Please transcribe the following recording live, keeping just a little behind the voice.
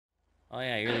Oh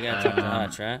yeah, you're the guy that took the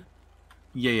hutch, right?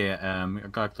 Yeah. I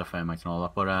got the thermite and all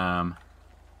that, but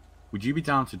would you be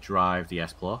down to drive the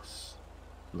S Plus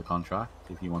for the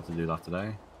contract if you want to do that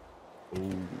today?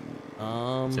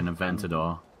 It's an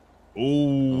Aventador.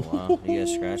 Oh wow, you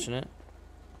guys scratching it?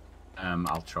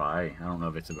 I'll try. I don't know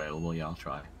if it's available. Yeah, I'll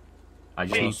try. I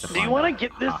just Hey, need to do find you want to a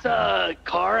get this hacker.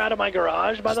 car out of my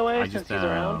garage, by the way, since he's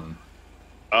around?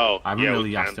 I haven't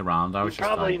really asked around. I was You just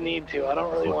probably like, need to. I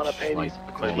don't really want to pay these.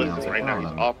 Listen, right now he's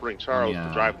offering Charles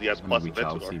to drive the S Plus reach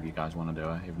out, see Aventador. if you guys want to do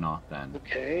it. If not, then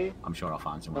Okay. I'm sure I'll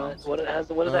find someone else. What does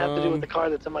that have to do with the car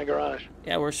that's in my garage?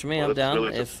 Yeah, works for me. Well, I'm it's down.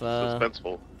 really If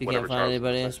suspenseful, you whatever can't find Charles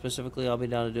anybody says. specifically, I'll be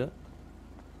down to do it.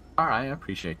 All right, I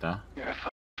appreciate that. You're a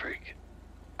fucking freak.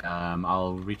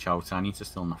 I'll reach out. I need to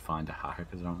still find a hacker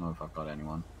because I don't know if I've got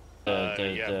anyone.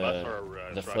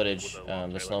 The footage,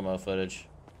 the slow-mo footage.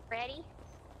 Ready?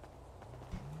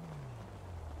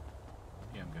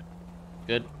 Yeah, I'm good.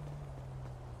 Good.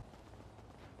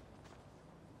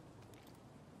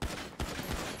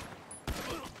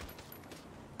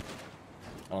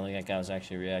 I don't think that guy was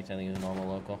actually reacting. I think he was a normal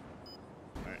local.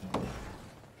 Right.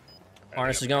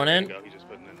 Harness is going in. He's just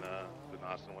putting in the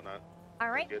NOS and whatnot.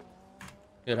 All right.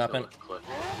 Good hopping.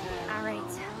 All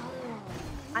right.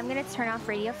 I'm gonna turn off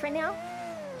radio for now.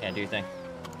 Yeah, do your thing.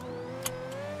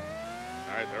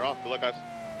 All right, they're off. Good luck, guys.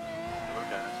 Good luck,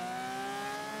 guys.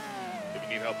 If you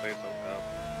need help, say so.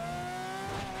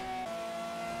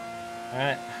 All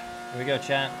right, here we go,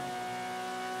 chat.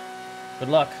 Good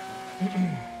luck.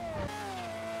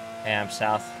 Hey, I'm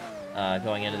south,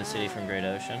 going into the city from Great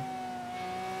Ocean.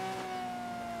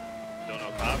 Don't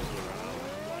know cops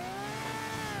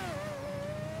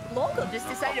Loco just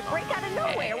decided to break out of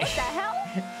nowhere. What the hell?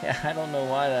 Yeah, I don't know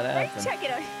why that Right, happened. check it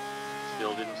out.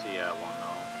 Still didn't see one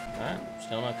though. Alright,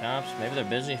 still no cops. Maybe they're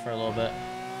busy for a little bit.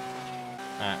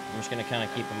 Alright, I'm just gonna kind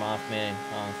of keep them off me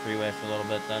on the freeway for a little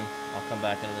bit, then I'll come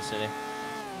back into the city.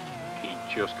 He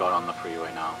just got on the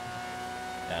freeway now.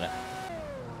 Got it.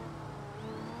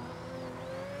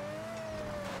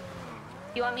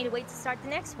 You want me to wait to start the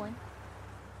next one?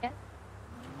 Yeah?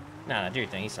 Nah, do your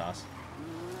thing. He saw us.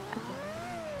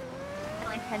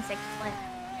 Like 10 seconds left.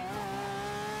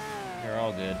 You're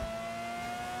all good.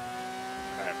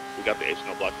 Alright, we got the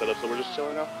H&O block set up, so we're just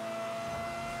chilling now.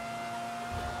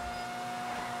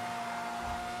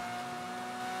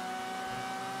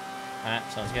 Alright,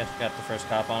 sounds good. Got the first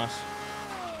cop on us.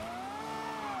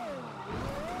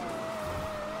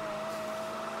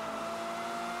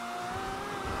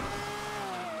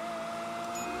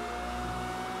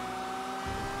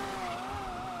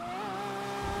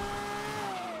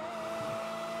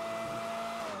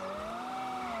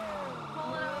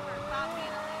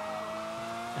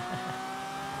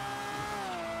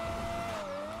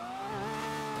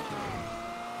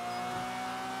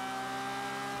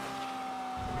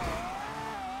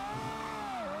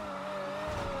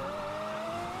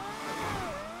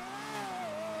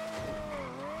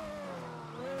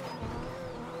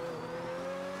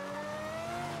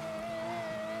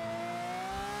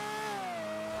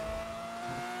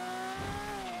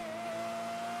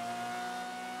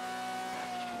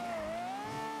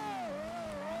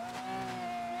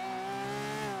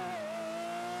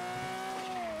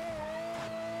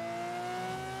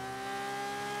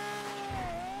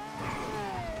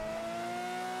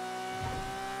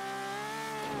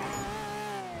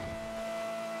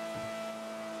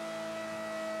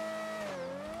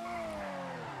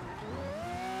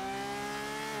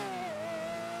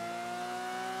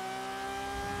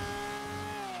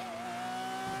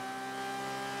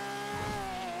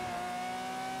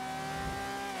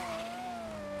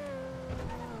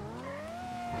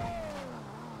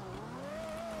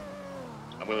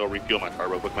 I'm gonna go refuel my car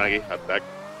real quick, Maggie. I'll be back.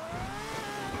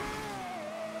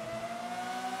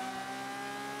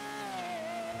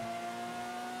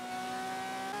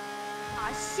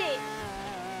 Aw, shit.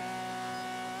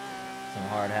 Some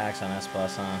hard hacks on S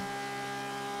Plus, huh?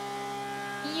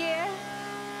 Yeah.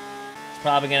 It's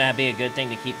probably gonna be a good thing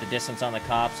to keep the distance on the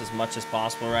cops as much as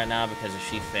possible right now, because if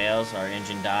she fails, our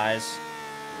engine dies.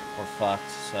 We're fucked,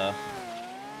 so.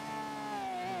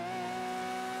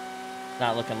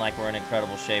 Not looking like we're in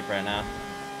incredible shape right now.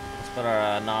 Let's put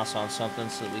our NOS on something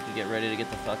so that we can get ready to get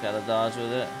the fuck out of Dodge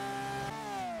with it.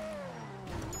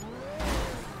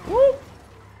 Woo!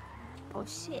 Oh,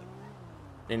 shit.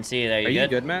 Didn't see you there. Are you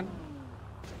good, man?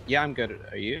 Yeah, I'm good.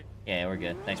 Are you? Yeah, we're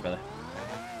good. Thanks, brother.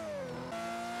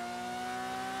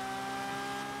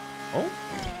 Oh.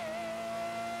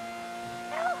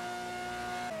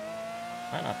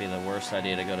 Might not be the worst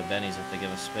idea to go to Benny's if they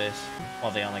give us space. Well,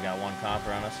 they only got one cop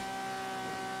around us.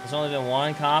 There's only been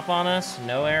one cop on us.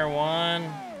 No Air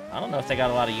 1. I don't know if they got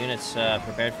a lot of units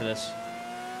prepared for this.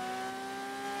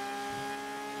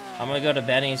 I'm gonna go to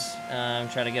Benny's,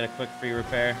 try to get a quick free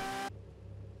repair.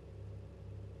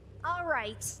 All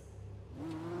right.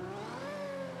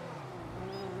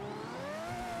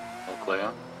 All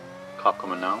clear. Cop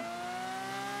coming now.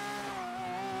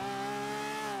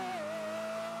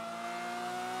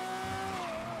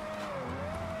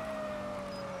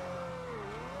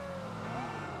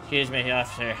 Excuse me,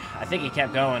 officer. I think he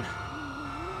kept going.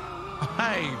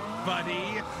 Hey,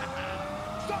 buddy.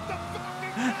 Stop the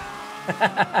fucking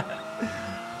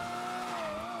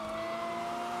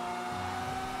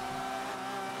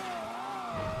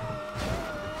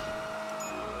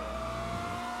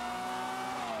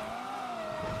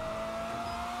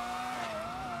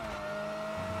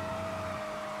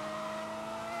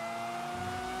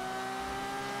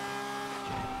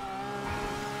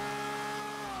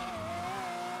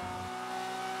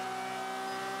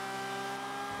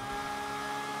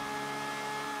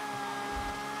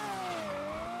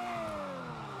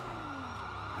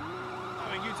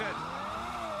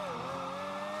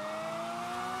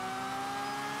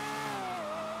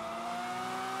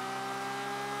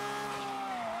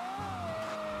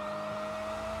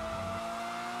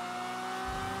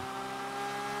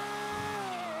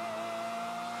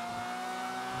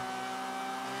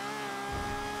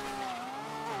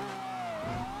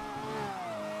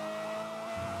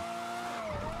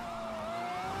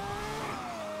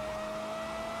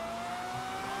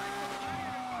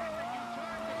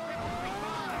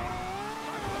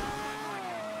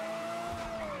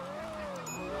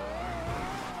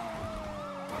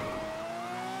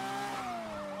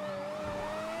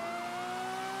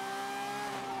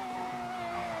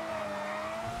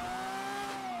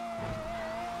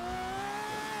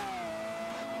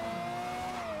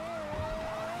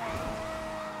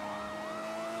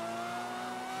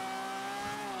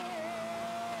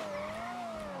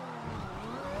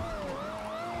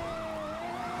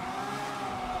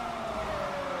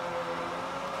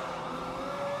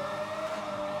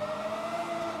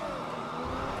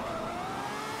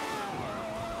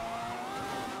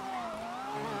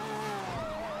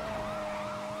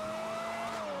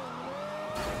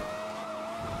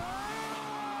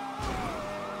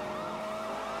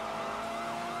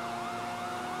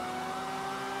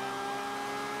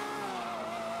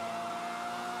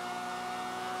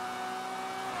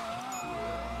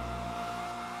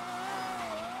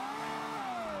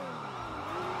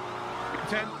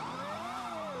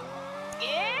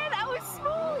Yeah, that was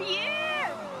smooth.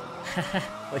 Yeah.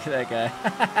 Look at that guy.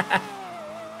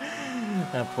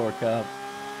 That poor cop.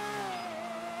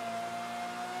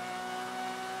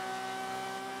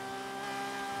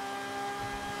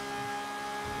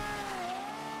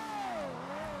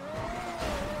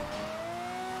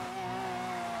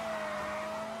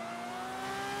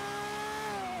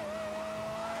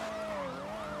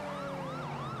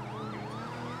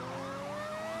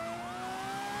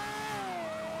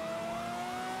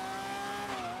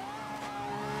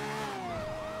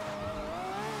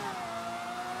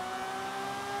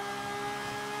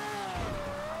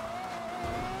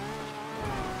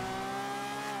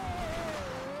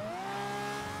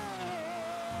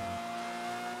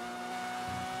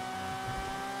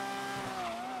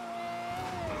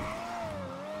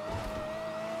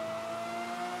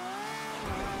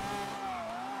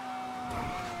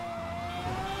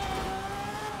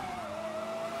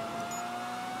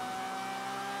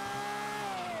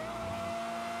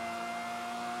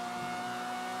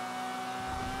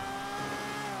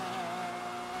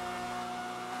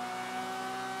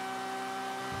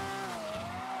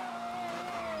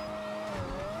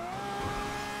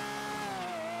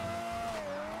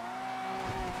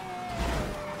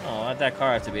 Oh, why'd that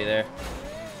car have to be there?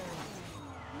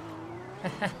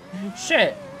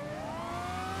 Shit!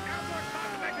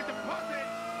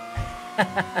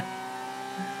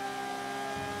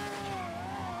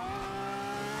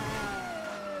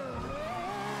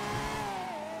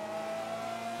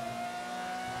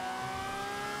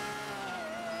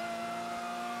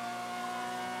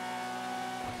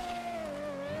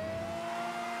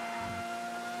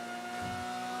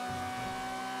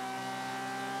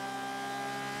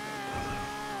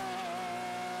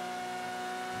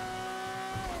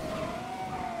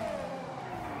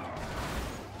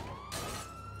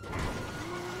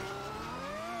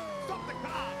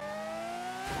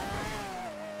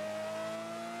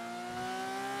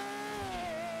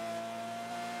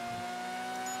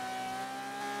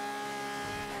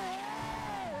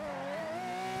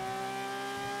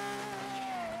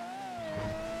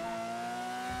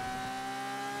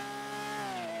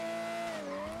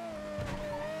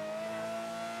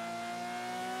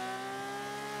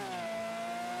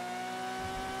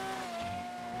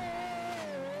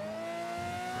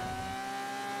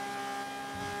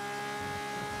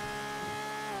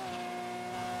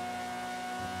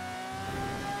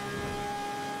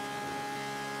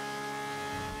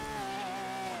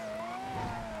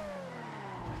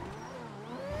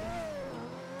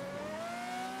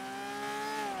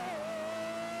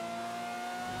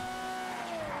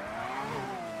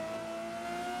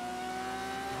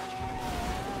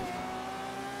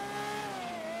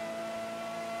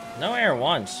 No Air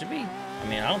 1. Should be. I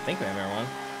mean, I don't think we have Air 1.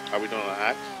 Are we doing a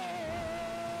hack?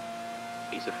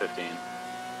 Piece of 15.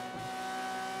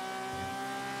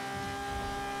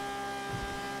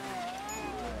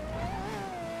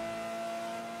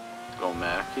 Go,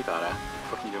 Mac. Keep at it.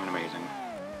 Fucking doing amazing.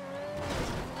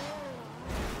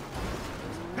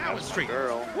 Now it's straight.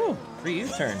 Girl. Woo! Free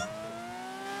U-turn.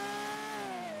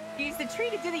 Use the tree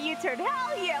to do the U-turn.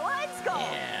 Hell yeah, let's go.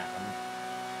 Yeah.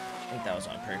 I think that was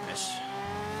on purpose.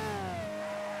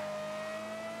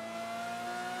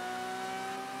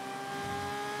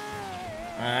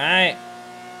 Alright.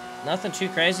 Nothing too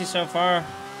crazy so far.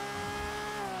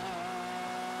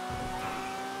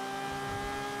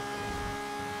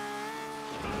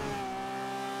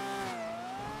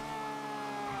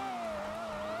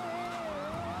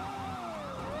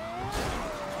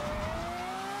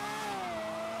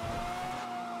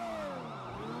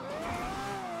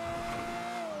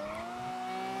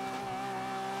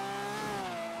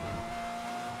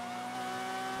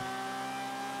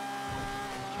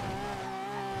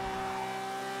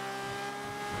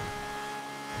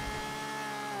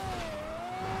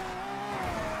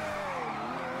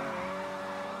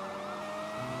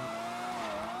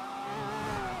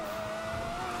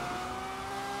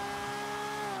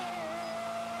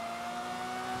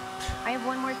 I have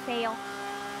one more fail.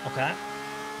 Okay.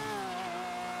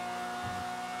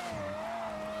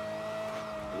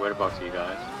 Whereabouts are you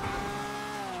guys?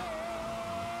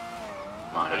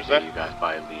 Mine, I What's see that? you guys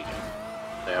by Legion.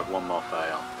 They have one more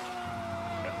fail.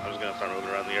 Yeah, I'm just gonna start moving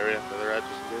around the area where they're at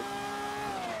just a bit.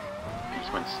 He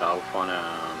just went south on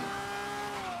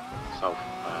south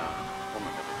oh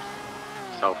my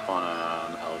god, south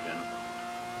on Elgin.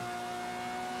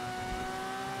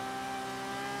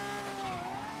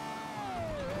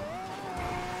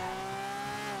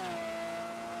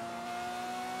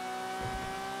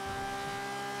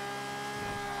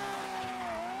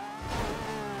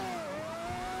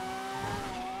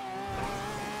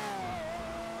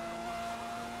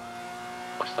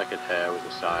 Looks like it's hair with the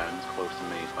sirens close to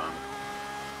me, fam.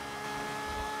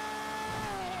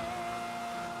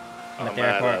 I'm at the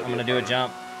airport. I'm gonna do a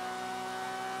jump.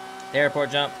 The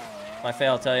airport jump. If I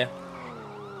fail, I'll tell you.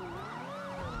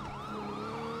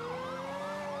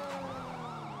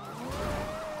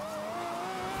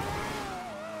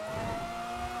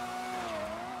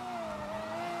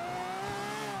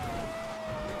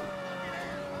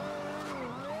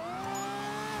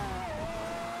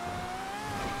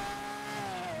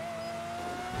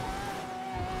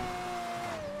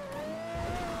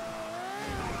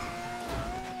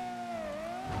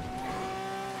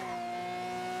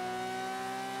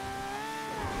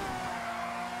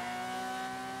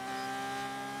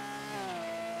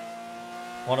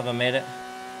 One of them made it.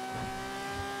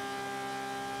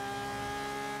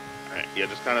 Alright, yeah,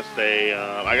 just kind of stay,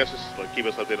 I guess just like keep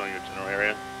us updated on your general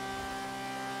area.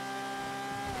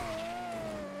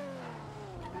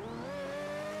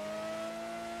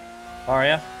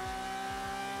 Aria?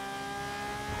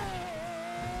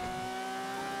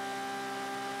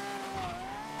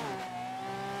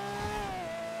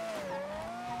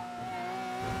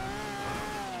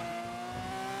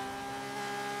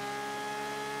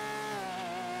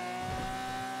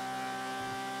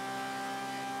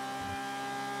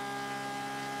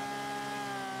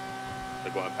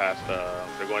 They're going past,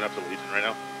 they're going up to Legion right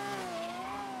now.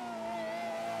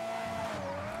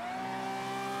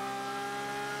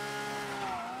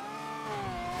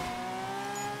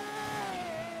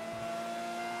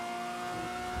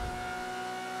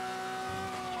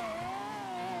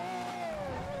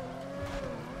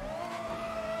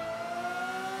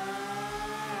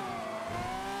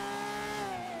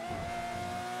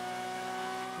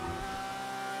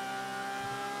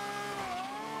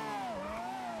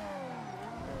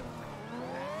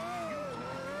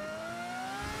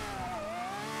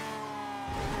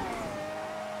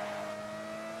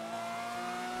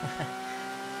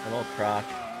 A little croc.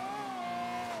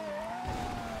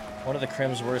 One of the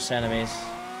Crim's worst enemies.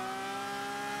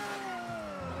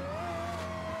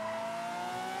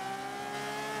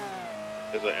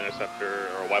 There's an interceptor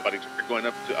or a wide body trigger going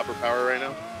up to upper power right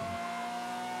now.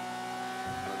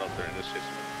 I don't know if they're in this chase.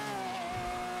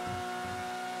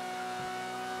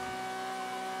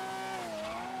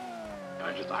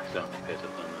 I just accidentally pitted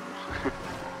them.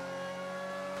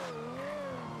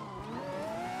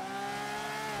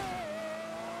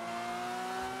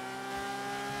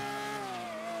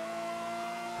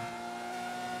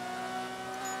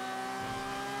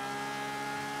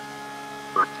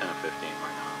 We're at 10 or 15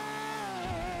 right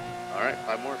now. Alright,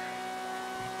 5 more.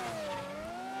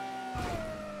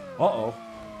 Uh-oh.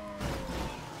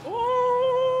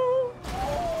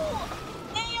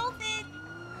 Nailed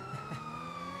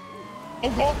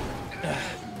Is it?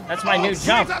 That's my new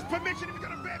jump. Please ask permission if you're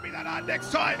gonna bear me that hard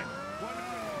next time.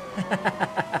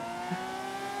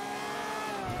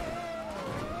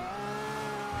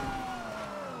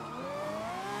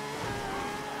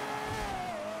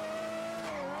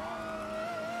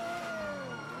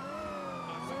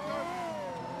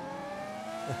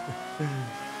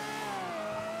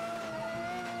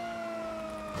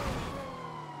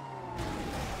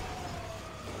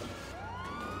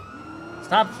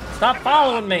 Stop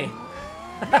following me.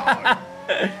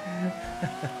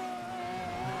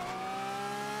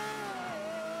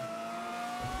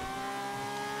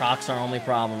 Croc's our only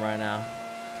problem right now.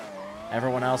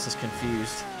 Everyone else is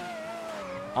confused.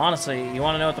 Honestly, you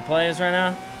want to know what the play is right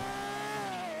now?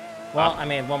 Well, I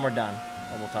mean, when we're done,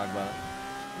 we'll talk about it.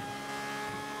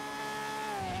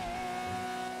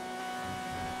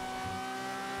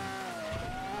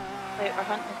 Wait, we're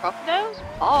hunting crocodiles?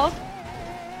 Pause.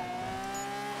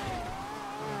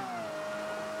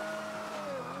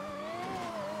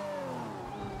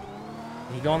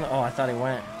 He going? Oh, I thought he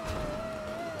went.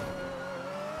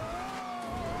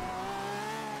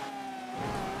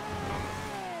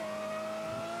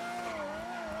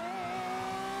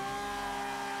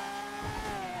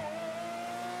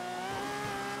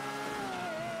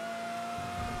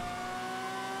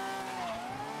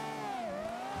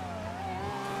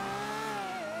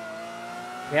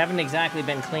 We haven't exactly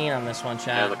been clean on this one, Yeah,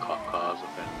 chat. the cars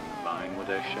have been fine with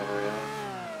this area.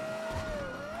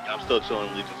 I'm still chilling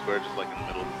in Legion Square, just like in the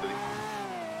middle of the city.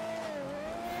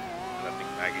 And I think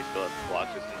Maggie still has the block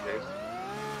just in case.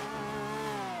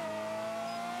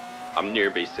 I'm near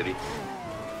Bay City.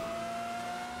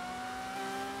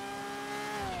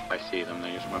 I see them,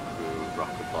 they just went through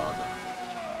Rocket Plaza.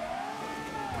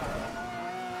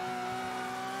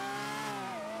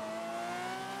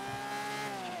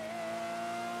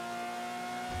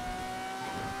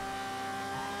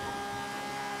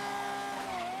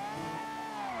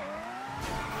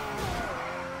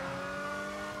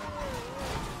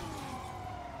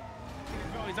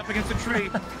 Oh, he's up against a tree.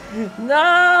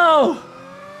 No!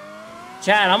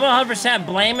 Chad, I'm 100%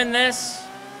 blaming this.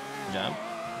 Jump.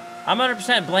 I'm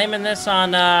 100% blaming this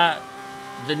on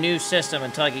the new system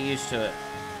until I get used to it.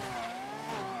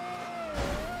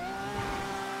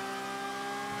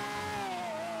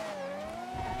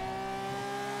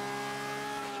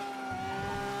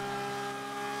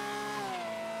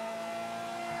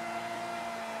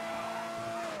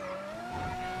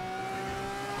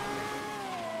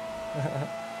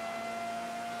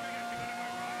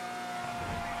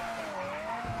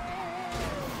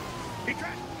 He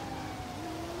crashed.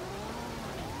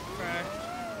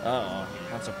 Uh-oh,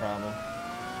 that's a problem.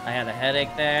 I had a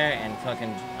headache there and fucking...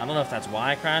 I don't know if that's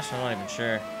why I crashed. I'm not even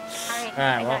sure. Alright,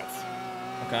 Alright, well...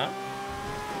 Okay.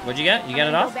 What'd you get? You get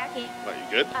it off? Go back in. Are you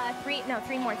good? Three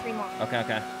more. Okay,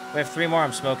 okay. We have 3 more.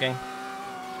 I'm smoking.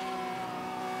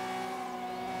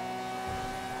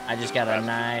 I just got a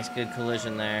nice, good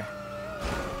collision there.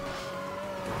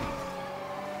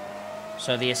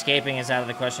 So the escaping is out of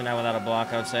the question now without a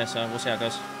block, I would say. So we'll see how it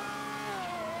goes.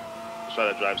 Just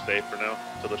try to drive safe for now,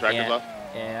 till the track is off.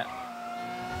 Yeah.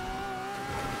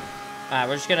 Alright,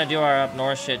 we're just gonna do our up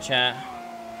north shit, chat.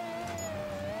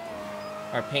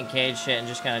 Our pink cage shit and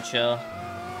just kind of chill.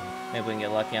 Maybe we can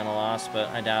get lucky on the loss, but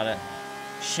I doubt it.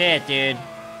 Shit, dude.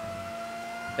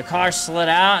 The car slid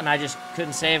out and I just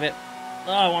couldn't save it.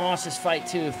 Oh, I want to watch this fight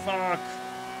too. Fuck.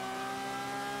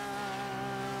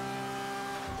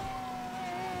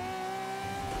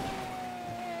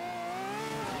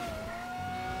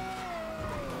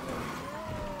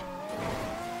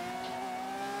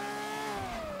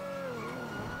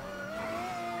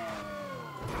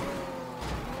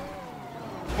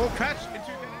 Full crash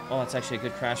into... Oh, that's actually a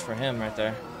good crash for him right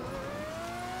there.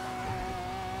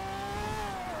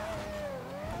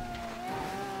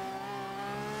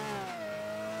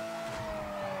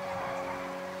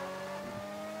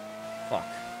 Fuck.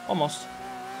 Almost.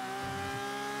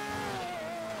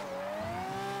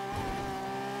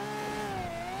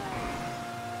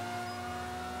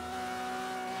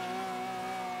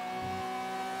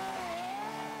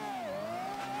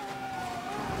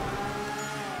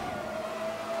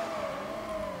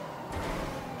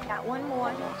 Got one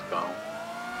more. Let's go.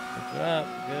 Pick it up.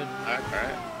 Good.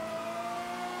 Alright.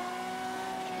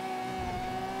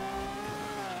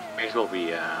 May as well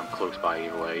be close by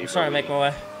either way. I'm sorry to make my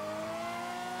way.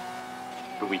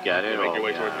 Do we get it? You make or your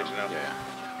way we, towards me now. Yeah.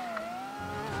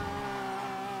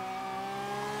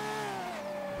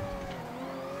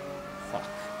 Fuck.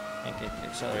 Can't get the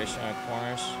acceleration on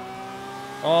corners.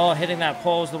 Oh, hitting that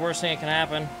pole is the worst thing that can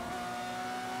happen.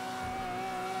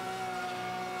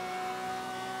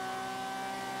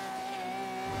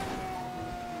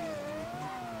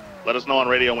 Let us know on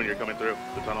radio when you're coming through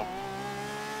the tunnel.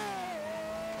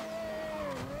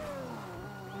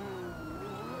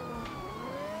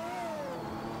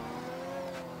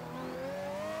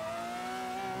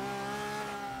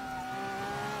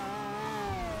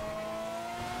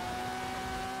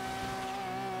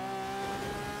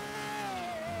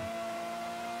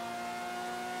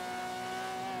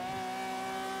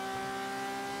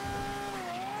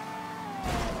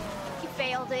 You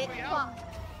failed it. Fuck.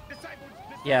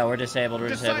 Yeah, we're disabled. We're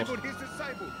disabled. He's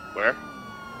disabled. Where?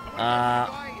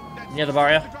 Near the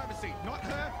barrio.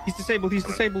 He's disabled. He's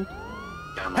disabled.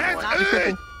 Hands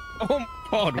up! Oh my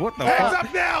god, what the Hands fuck?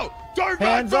 up now! Don't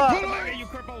Hands run up. for police! You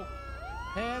cripple!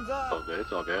 Hands It's up! all good.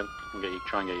 It's all good. I'm gonna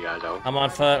try and get you guys out. I'm on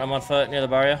foot. I'm on foot near the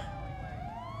barrio.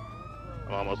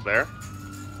 I'm almost there.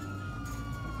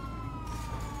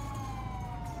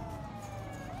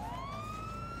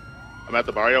 I'm at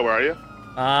the barrio. Where are you?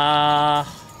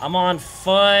 I'm on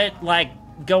foot, like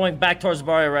going back towards the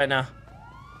barrio right now.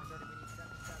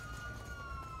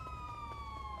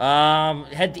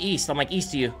 Head east. I'm like east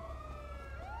of you.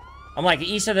 I'm like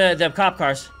east of the cop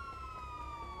cars.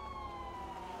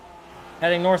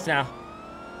 Heading north now.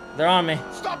 They're on me.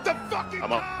 Stop the fucking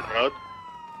I'm on car! the road.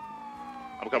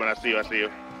 I'm coming. I see you. I see you.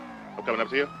 I'm coming up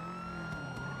to you.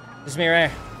 This is me right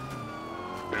here.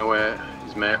 You know where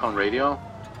is Merc on radio?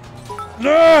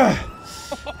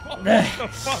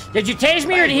 Did you tase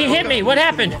me or did he hit me? What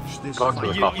happened? Talk to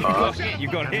the cop car. You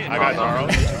got hit. I got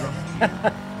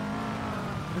Zaro.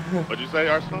 What'd you say,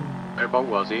 Arsenal? Whereabout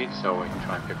was he? So we can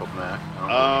try and pick up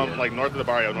Merc. Like north of the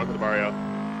barrio. North of the barrio.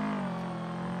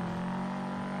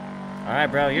 All right,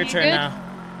 bro, your You turn good? now.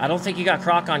 I don't think you got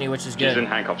Croc on you, which is He's in good.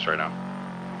 handcuffs right now.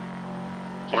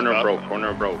 Corner up. broke.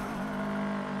 Corner broke.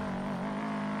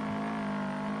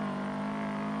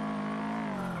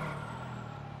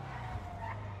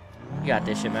 You got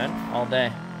this shit, man. All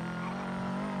day.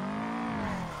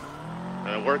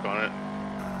 And work on it.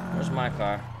 Where's my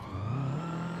car?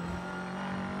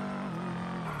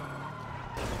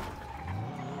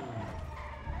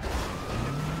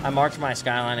 I marked my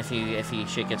skyline if he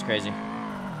shit gets crazy.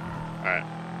 All right.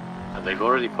 They've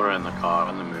already put her in the car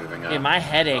and they're moving her. Dude, my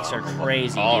headaches are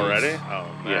crazy. Already? dudes. Oh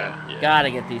man. Yeah. Gotta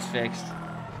get these fixed.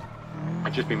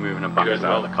 I've just been moving her back You to guys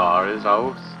where out? the car is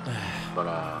out.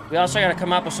 But We also gotta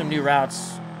come up with some new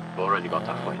routes. we've already got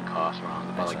that fucking car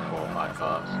surrounded by like 4 or 5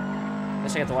 cars. I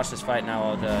guess I get to watch this fight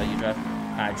now while you drive.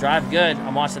 Alright, drive good.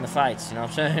 I'm watching the fights, you know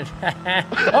what I'm saying?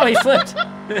 Oh, he flipped!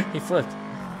 He flipped.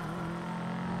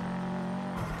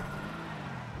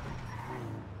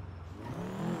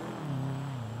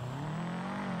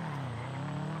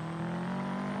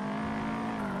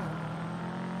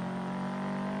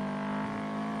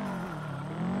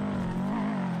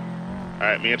 All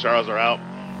right. Me and Charles are out.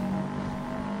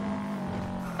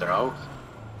 They're out.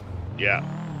 Yeah.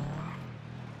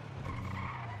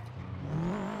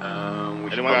 We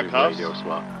should Anyone got probably cuffs? radio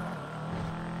swap.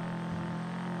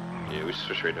 Yeah, we should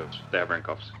switch radios. They have in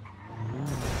cuffs.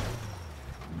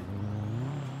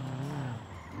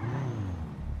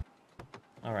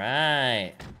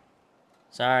 Alright.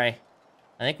 Sorry.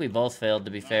 I think we both failed,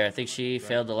 to be fair. I think she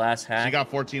failed the last hack. She got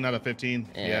 14 out of 15.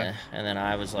 Yeah. And then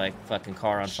I was like fucking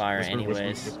car on fire Whisper,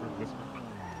 anyways. whisper.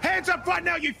 Hands up right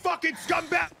now, you fucking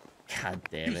scumbag! God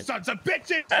damn You it. sons of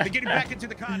bitches! They're getting back into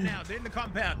the car now. They're in the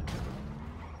compound.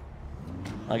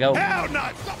 I go. Hell no!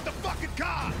 Stop the fucking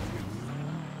car!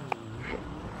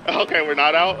 Okay, we're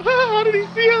not out. How did he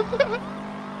see us?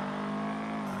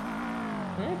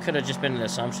 It could have just been an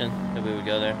assumption that we would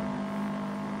go there.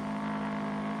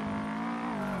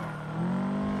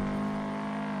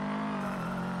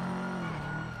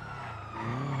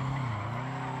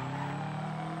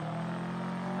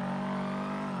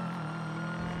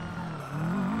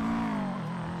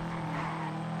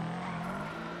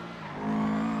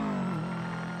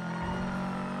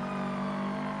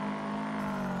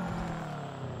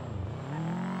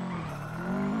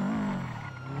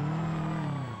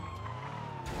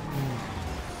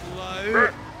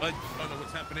 I don't know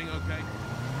what's happening, okay?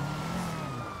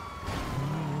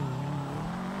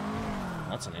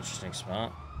 That's an interesting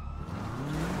spot.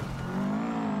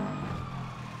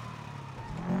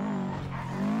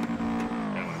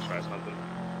 I want to try something.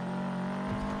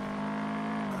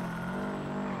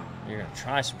 You're gonna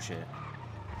try some shit.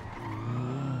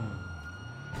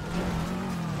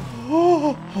 Did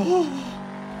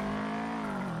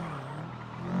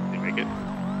you make it?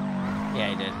 Yeah,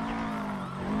 he did.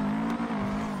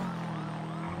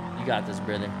 You got this,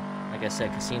 brother. Like I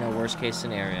said, casino worst case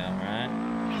scenario, right?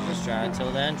 Just try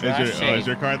until then. Drive safe. Is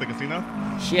your car at the casino?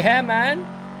 Yeah, man.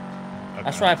 Okay.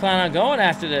 That's where I plan on going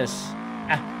after this.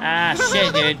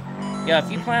 Shit, dude. Yo, if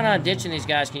you plan on ditching these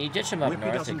guys, can you ditch them up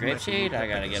north at Grapeseed? I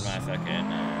gotta get my fucking,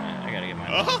 I gotta get my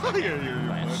you're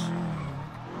plans.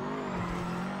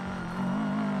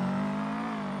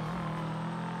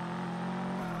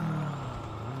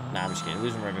 Nah, I'm just kidding.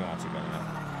 Lose them wherever you want to, brother.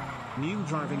 New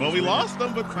driving. Well, we lost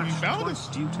them, but we found twice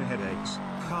due to headaches.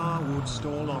 Car would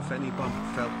stall off any bump.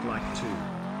 Felt like two.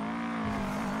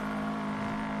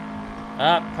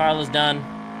 Up, Carla's done.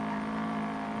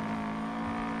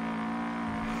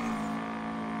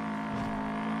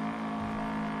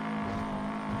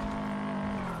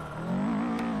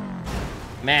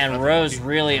 Man, Rose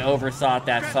really overthought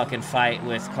that fucking fight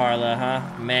with Carla, huh?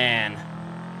 Man.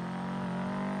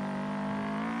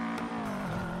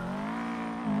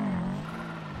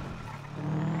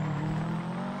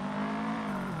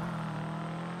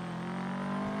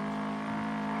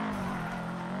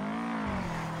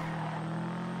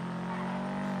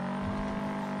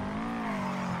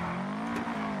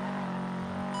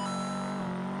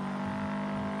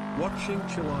 Watching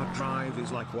Chihuahua drive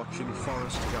is like watching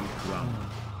Forrest Gump run.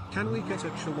 Can we get a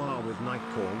Chihuahua with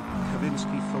Nightcall,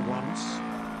 Kavinsky for once?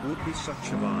 Would be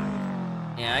such a vibe.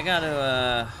 Yeah,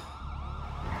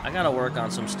 I gotta work on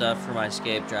some stuff for my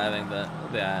escape driving, but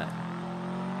we'll be alright.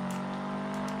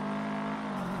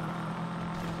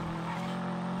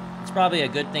 It's probably a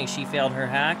good thing she failed her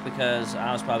hack, because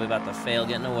I was probably about to fail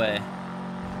getting away.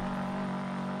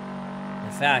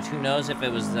 In fact, who knows if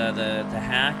it was the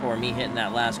hack or me hitting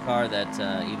that last car that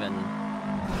even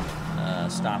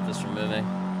stopped us from moving.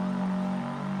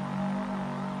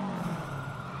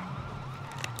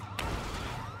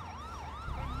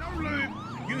 No loop.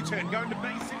 U-turn going to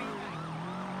Bay City.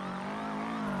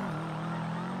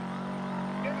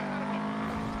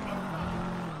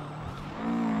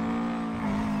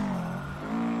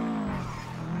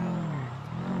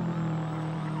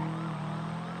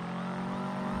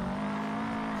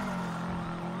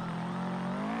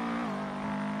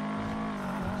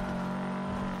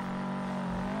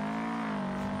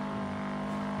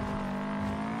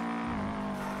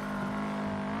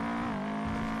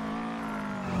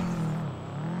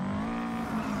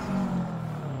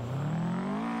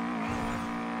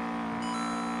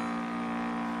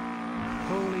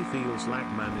 Feels like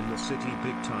man in the city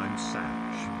big time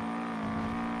Satch.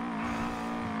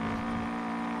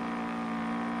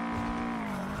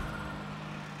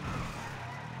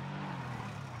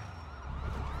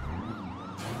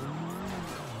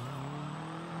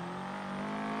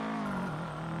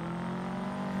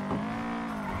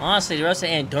 Honestly, the rest of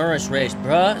the endurance race,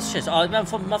 bruh, it's just all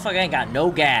motherfucker ain't got no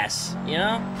gas, you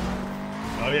know?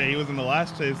 Oh yeah, he was in the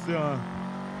last chase too, huh?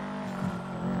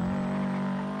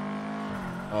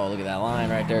 Oh, look at that line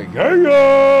right there.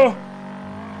 Yeah!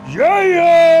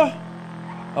 Yeah!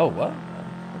 Oh, what?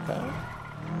 Okay.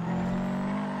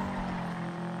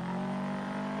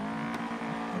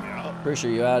 Pretty sure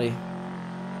you outie.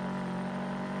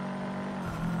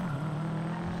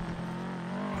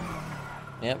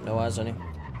 Yep, no eyes on him.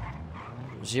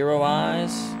 0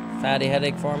 eyes. Fatty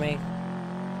headache for me.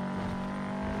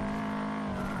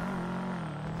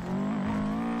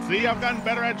 See, I've gotten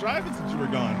better at driving since you were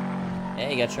gone. Yeah,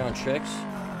 you got your own tricks.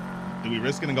 Do we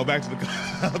risk it and go back to the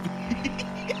Cub?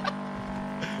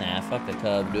 Nah, fuck the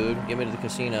Cub, dude. Get me to the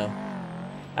casino.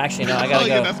 Actually, no, I gotta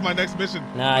go. Yeah, that's my next mission.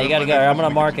 Nah, you gotta go. I'm gonna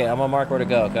mark it. I'm gonna mark where to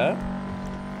go, okay?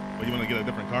 Well, you wanna get a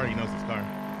different car? He knows his car.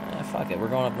 Yeah, fuck it. We're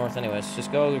going up north anyways.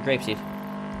 Just go with Grapeseed.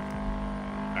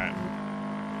 Alright.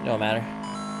 It don't matter.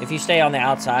 If you stay on the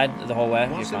outside the whole way,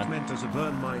 you're fine. Meant as a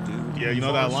burn, my dude? Yeah, you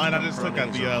know that line I just took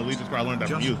at the Legion Square? I learned that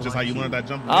from you. Just how you learned that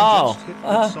jump. Oh. Hit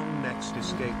the song next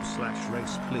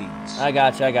escape/race, please. I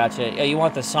gotcha. Yeah, you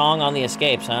want the song on the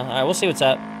escapes, huh? All right, we'll see what's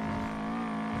up.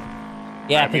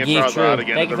 Yeah, Piggy, true.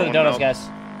 Thank you for the donuts, guys.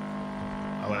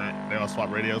 Alright, they all swap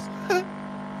radios.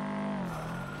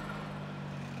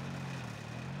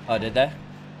 Oh, did they?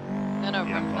 I'm gonna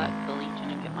run back to the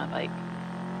Legion and get my bike.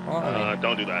 Well, I mean,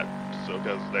 Don't do that. So,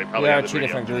 because they we probably are have the two radio.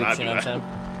 different Do groups, not you do know what I'm that.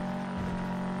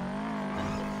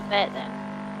 saying? Bet then.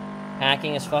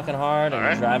 Hacking is fucking hard,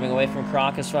 and driving away from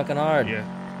Croc is fucking hard. Yeah.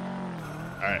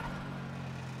 Alright.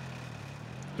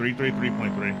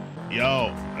 333.3.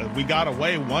 Yo, we got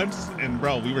away once, and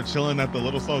bro, we were chilling at the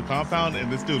Little Soul compound,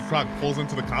 and this dude Croc pulls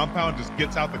into the compound, just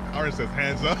gets out the car and says,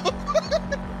 "Hands up."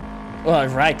 Well,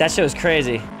 right, that shit was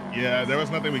crazy. Yeah, there was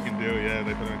nothing we can do. Yeah,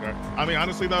 they put it in the car. I mean,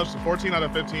 honestly though, 14 out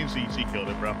of 15, she killed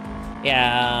it, bro.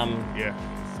 Yeah,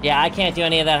 yeah, I can't do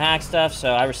any of that hack stuff,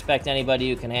 so I respect anybody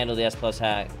who can handle the S Plus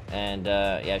hack. And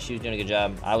yeah, she was doing a good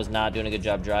job. I was not doing a good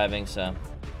job driving, so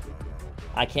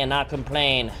I cannot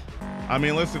complain. I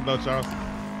mean, listen though, Charles.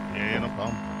 Yeah, no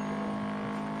problem.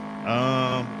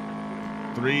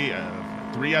 3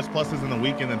 3 S pluses in a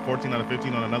week and then 14 out of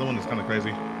 15 on another one is kind of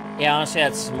crazy. Yeah, honestly,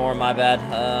 that's more my bad.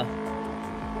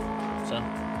 So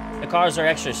the cars are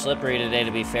extra slippery today,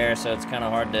 to be fair, so it's kind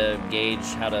of hard to gauge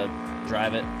how to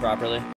drive it properly.